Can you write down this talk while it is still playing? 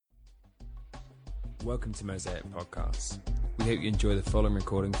Welcome to Mosaic Podcasts. We hope you enjoy the following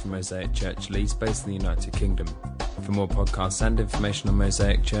recording from Mosaic Church Leeds, based in the United Kingdom. For more podcasts and information on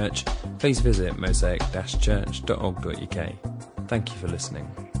Mosaic Church, please visit mosaic-church.org.uk. Thank you for listening.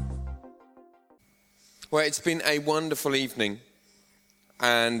 Well, it's been a wonderful evening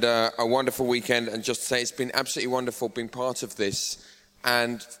and a wonderful weekend, and just to say it's been absolutely wonderful being part of this.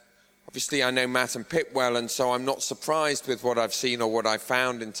 And obviously I know Matt and Pip well, and so I'm not surprised with what I've seen or what I've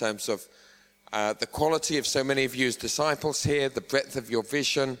found in terms of the quality of so many of you as disciples here, the breadth of your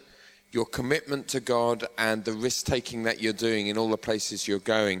vision, your commitment to God, and the risk-taking that you're doing in all the places you're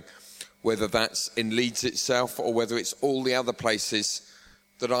going, whether that's in Leeds itself or whether it's all the other places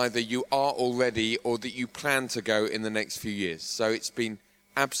that either you are already or that you plan to go in the next few years. So it's been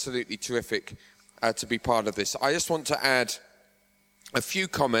absolutely terrific to be part of this. I just want to add a few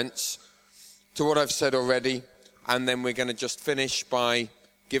comments to what I've said already, and then we're going to just finish by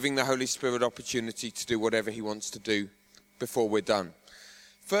giving the Holy Spirit opportunity to do whatever he wants to do before we're done.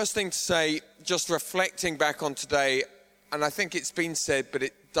 First thing to say, just reflecting back on today, and I think it's been said, but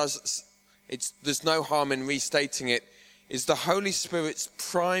there's no harm in restating it, is the Holy Spirit's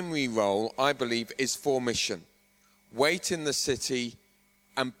primary role, I believe, is for mission. Wait in the city,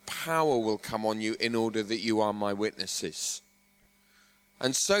 and power will come on you in order that you are my witnesses.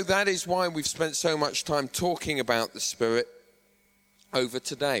 And so that is why we've spent so much time talking about the Spirit over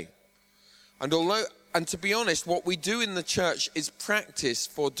today. And to be honest, what we do in the church is practice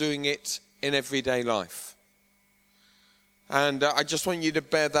for doing it in everyday life. And I just want you to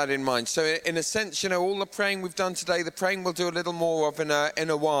bear that in mind. So in a sense, all the praying we've done today, the praying we'll do a little more of in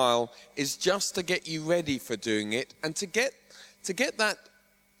a while, is just to get you ready for doing it, and to get that,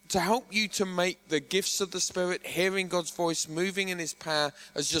 to help you to make the gifts of the Spirit, hearing God's voice, moving in his power,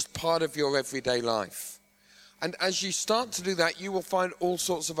 as just part of your everyday life. And as you start to do that, you will find all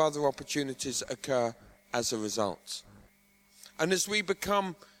sorts of other opportunities occur as a result. And as we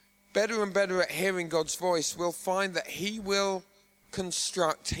become better and better at hearing God's voice, we'll find that he will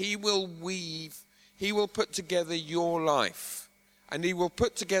construct, he will weave, he will put together your life. And he will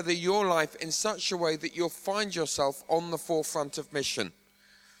put together your life in such a way that you'll find yourself on the forefront of mission.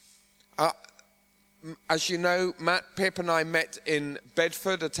 As you know, Matt, Pip and I met in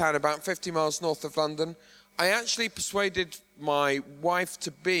Bedford, a town about 50 miles north of London. I actually persuaded my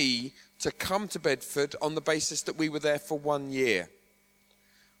wife-to-be to come to Bedford on the basis that we were there for 1 year.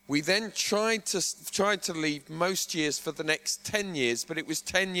 We then tried to leave most years for the next 10 years, but it was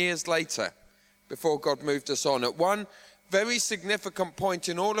 10 years later before God moved us on. At one very significant point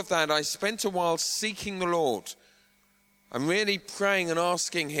in all of that, I spent a while seeking the Lord and really praying and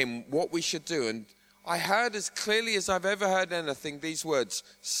asking him what we should do. And I heard as clearly as I've ever heard anything these words: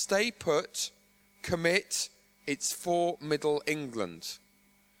 stay put, commit, it's for Middle England.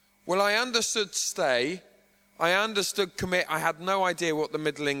 Well, I understood stay, I understood commit. I had no idea what the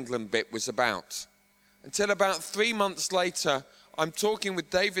Middle England bit was about. Until about 3 months later, I'm talking with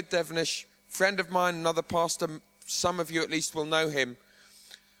David Devenish, friend of mine, another pastor, some of you at least will know him.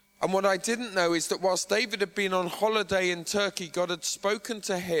 And what I didn't know is that whilst David had been on holiday in Turkey, God had spoken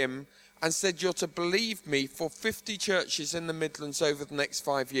to him and said, you're to believe me for 50 churches in the Midlands over the next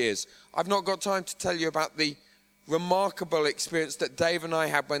 5 years. I've not got time to tell you about the remarkable experience that Dave and I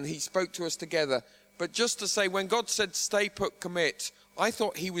had when he spoke to us together. But just to say, when God said, stay put, commit, I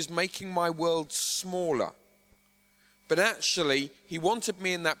thought he was making my world smaller. But actually, he wanted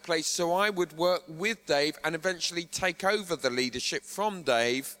me in that place so I would work with Dave and eventually take over the leadership from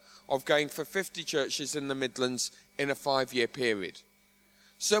Dave of going for 50 churches in the Midlands in a 5-year period.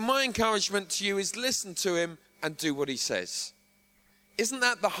 So my encouragement to you is listen to him and do what he says. Isn't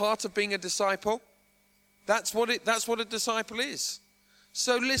that the heart of being a disciple? That's what a disciple is.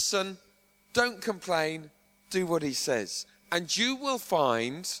 So listen, don't complain, do what he says. And you will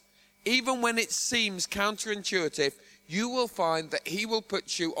find, even when it seems counterintuitive, you will find that he will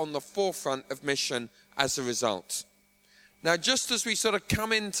put you on the forefront of mission as a result. Now, just as we sort of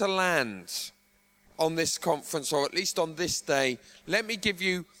come into land on this conference, or at least on this day, let me give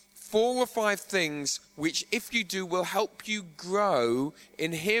you 4 or 5 things which, if you do, will help you grow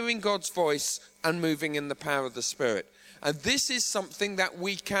in hearing God's voice and moving in the power of the Spirit. And this is something that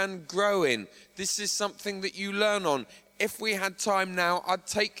we can grow in. This is something that you learn on. If we had time now, I'd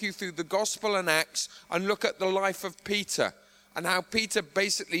take you through the Gospel and Acts and look at the life of Peter and how Peter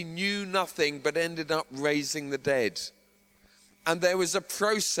basically knew nothing but ended up raising the dead. And there was a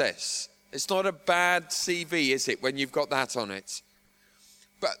process. It's not a bad CV, is it, when you've got that on it?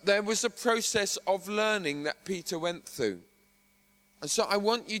 But there was a process of learning that Peter went through. And so I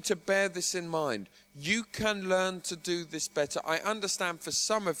want you to bear this in mind. You can learn to do this better. I understand for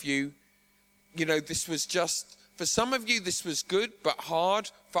some of you, this was just, for some of you, this was good but hard.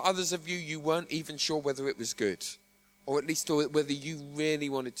 For others of you, you weren't even sure whether it was good, or at least whether you really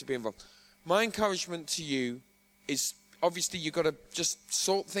wanted to be involved. My encouragement to you is, obviously, you've got to just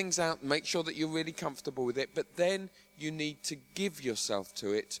sort things out and make sure that you're really comfortable with it, but then you need to give yourself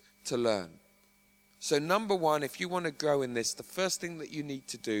to it to learn. So number one, if you want to grow in this, the first thing that you need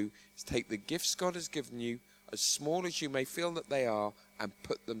to do is take the gifts God has given you, as small as you may feel that they are, and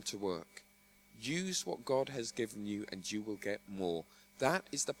put them to work. Use what God has given you and you will get more. That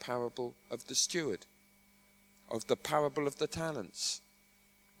is the parable of the steward, of the parable of the talents.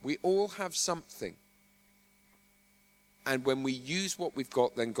 We all have something. And when we use what we've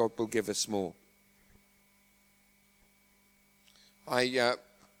got, then God will give us more.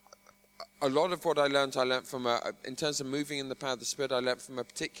 A lot of what I learned from, in terms of moving in the power of the Spirit, I learned from a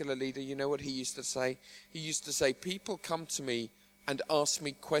particular leader. You know what he used to say? He used to say, people come to me and ask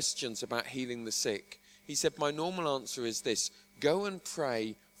me questions about healing the sick. He said, my normal answer is this: go and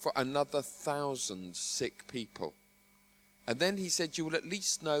pray for another 1,000 sick people. And then he said, you will at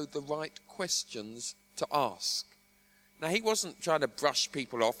least know the right questions to ask. Now, he wasn't trying to brush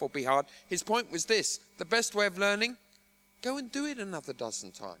people off or be hard. His point was this: the best way of learning, go and do it another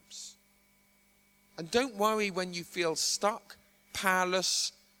dozen times. And don't worry when you feel stuck,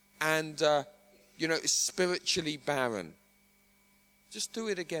 powerless, and, spiritually barren. Just do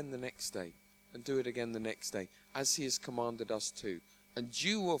it again the next day, and do it again the next day, as he has commanded us to. And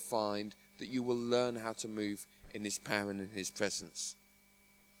you will find that you will learn how to move in his power and in his presence.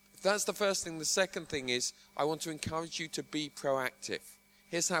 If that's the first thing, the second thing is, I want to encourage you to be proactive.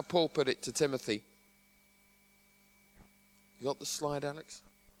 Here's how Paul put it to Timothy. You got the slide, Alex?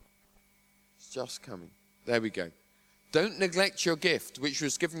 It's just coming. There we go. Don't neglect your gift, which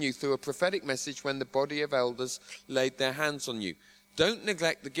was given you through a prophetic message when the body of elders laid their hands on you. Don't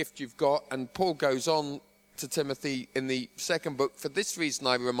neglect the gift you've got. And Paul goes on to Timothy in the second book, for this reason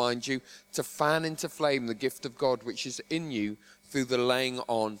I remind you to fan into flame the gift of God which is in you through the laying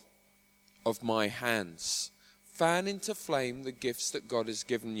on of my hands. Fan into flame the gifts that God has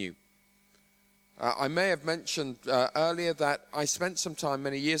given you. I may have mentioned earlier that I spent some time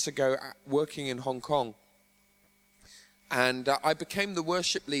many years ago working in Hong Kong. And I became the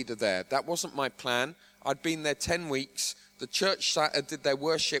worship leader there. That wasn't my plan. I'd been there 10 weeks. The church did their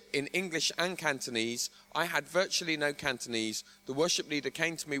worship in English and Cantonese. I had virtually no Cantonese. The worship leader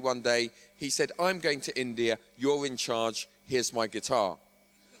came to me one day. He said, I'm going to India. You're in charge. Here's my guitar.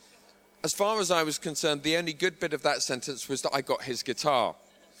 As far as I was concerned, the only good bit of that sentence was that I got his guitar.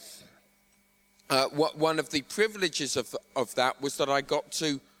 One of the privileges of that was that I got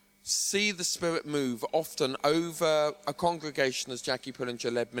to see the Spirit move often over a congregation as Jackie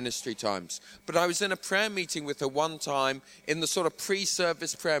Pullinger led ministry times. But I was in a prayer meeting with her one time in the sort of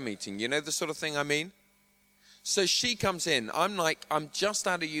pre-service prayer meeting. You know the sort of thing I mean? So she comes in. I'm just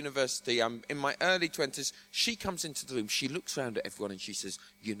out of university. I'm in my early 20s. She comes into the room. She looks around at everyone and she says,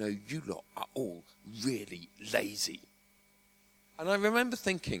 you know, you lot are all really lazy. And I remember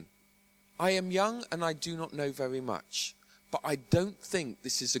thinking, I am young and I do not know very much, but I don't think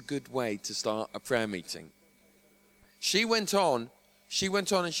this is a good way to start a prayer meeting. She went on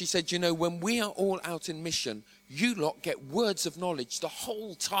and she said, you know, when we are all out in mission, you lot get words of knowledge the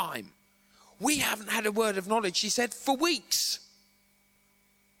whole time. We haven't had a word of knowledge, she said, for weeks.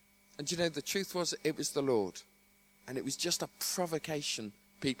 And you know, the truth was, it was the Lord. And it was just a provocation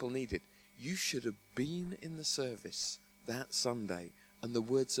people needed. You should have been in the service that Sunday and the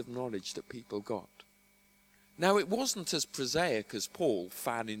words of knowledge that people got. Now, it wasn't as prosaic as Paul,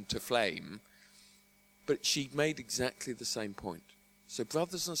 fan into flame, but she made exactly the same point. So,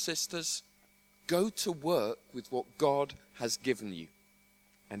 brothers and sisters, go to work with what God has given you,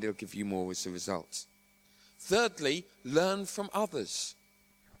 and he'll give you more as a result. Thirdly, learn from others.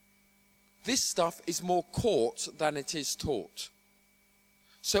 This stuff is more caught than it is taught.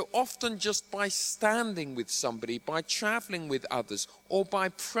 So often just by standing with somebody, by traveling with others, or by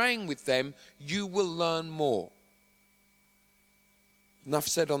praying with them, you will learn more. Enough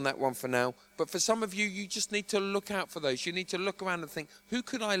said on that one for now. But for some of you, you just need to look out for those. You need to look around and think, who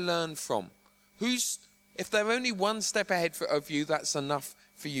could I learn from? If they're only one step ahead of you, that's enough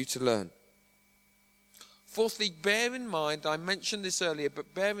for you to learn. Fourthly, bear in mind, I mentioned this earlier,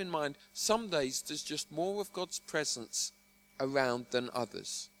 but bear in mind, some days there's just more of God's presence around than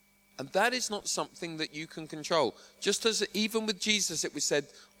others. And that is not something that you can control. Just as even with Jesus it was said,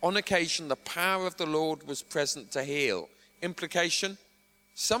 on occasion the power of the Lord was present to heal. Implication,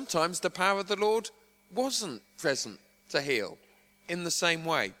 sometimes the power of the Lord wasn't present to heal in the same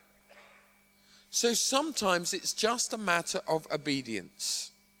way. So sometimes it's just a matter of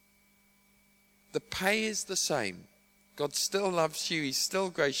obedience. The pay is the same. God still loves you. He's still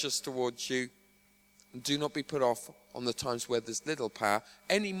gracious towards you. And do not be put off on the times where there's little power,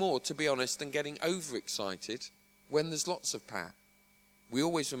 any more, to be honest, than getting overexcited when there's lots of power. We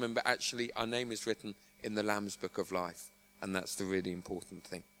always remember, actually, our name is written in the Lamb's Book of Life, and that's the really important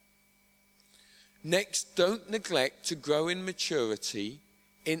thing. Next, don't neglect to grow in maturity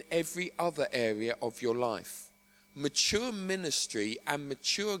in every other area of your life. Mature ministry and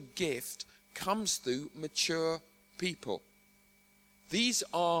mature gift comes through mature people. These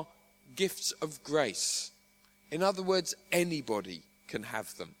are gifts of grace. In other words, anybody can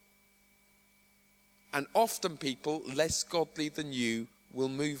have them. And often people less godly than you will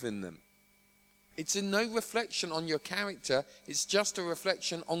move in them. It's in no reflection on your character, it's just a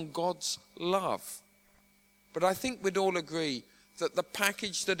reflection on God's love. But I think we'd all agree that the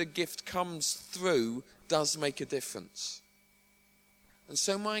package that a gift comes through does make a difference. And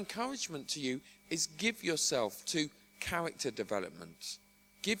so my encouragement to you is give yourself to character development.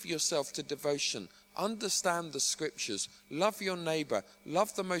 Give yourself to devotion. Understand the scriptures. Love your neighbor.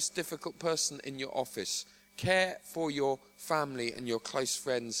 Love the most difficult person in your office. Care for your family and your close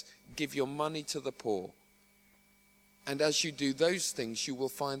friends. Give your money to the poor. And as you do those things, you will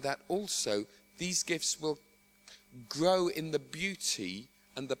find that also these gifts will grow in the beauty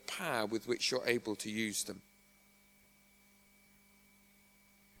and the power with which you're able to use them.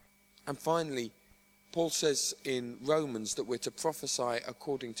 And finally, Paul says in Romans that we're to prophesy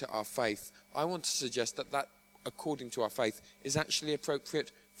according to our faith. I want to suggest that according to our faith is actually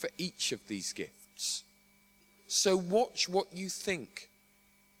appropriate for each of these gifts. So watch what you think.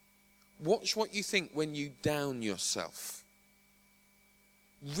 Watch what you think when you down yourself.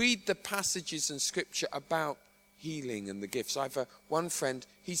 Read the passages in Scripture about healing and the gifts. I've one friend,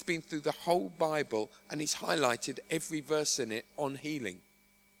 he's been through the whole Bible and he's highlighted every verse in it on healing.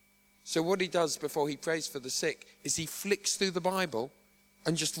 So what he does before he prays for the sick is he flicks through the Bible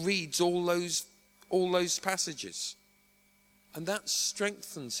and just reads all those passages. And that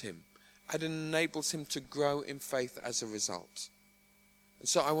strengthens him and enables him to grow in faith as a result. And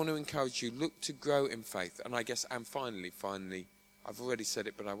so I want to encourage you, look to grow in faith. And I guess, and finally, I've already said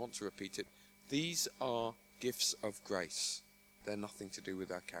it, but I want to repeat it. These are gifts of grace. They're nothing to do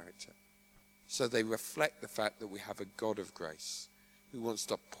with our character. So they reflect the fact that we have a God of grace who wants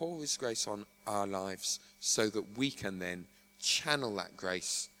to pour his grace on our lives so that we can then channel that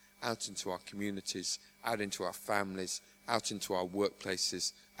grace out into our communities, out into our families, out into our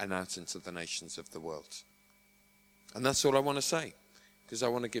workplaces, and out into the nations of the world. And that's all I want to say, because I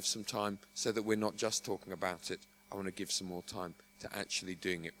want to give some time so that we're not just talking about it. I want to give some more time to actually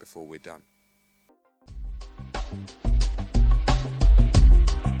doing it before we're done.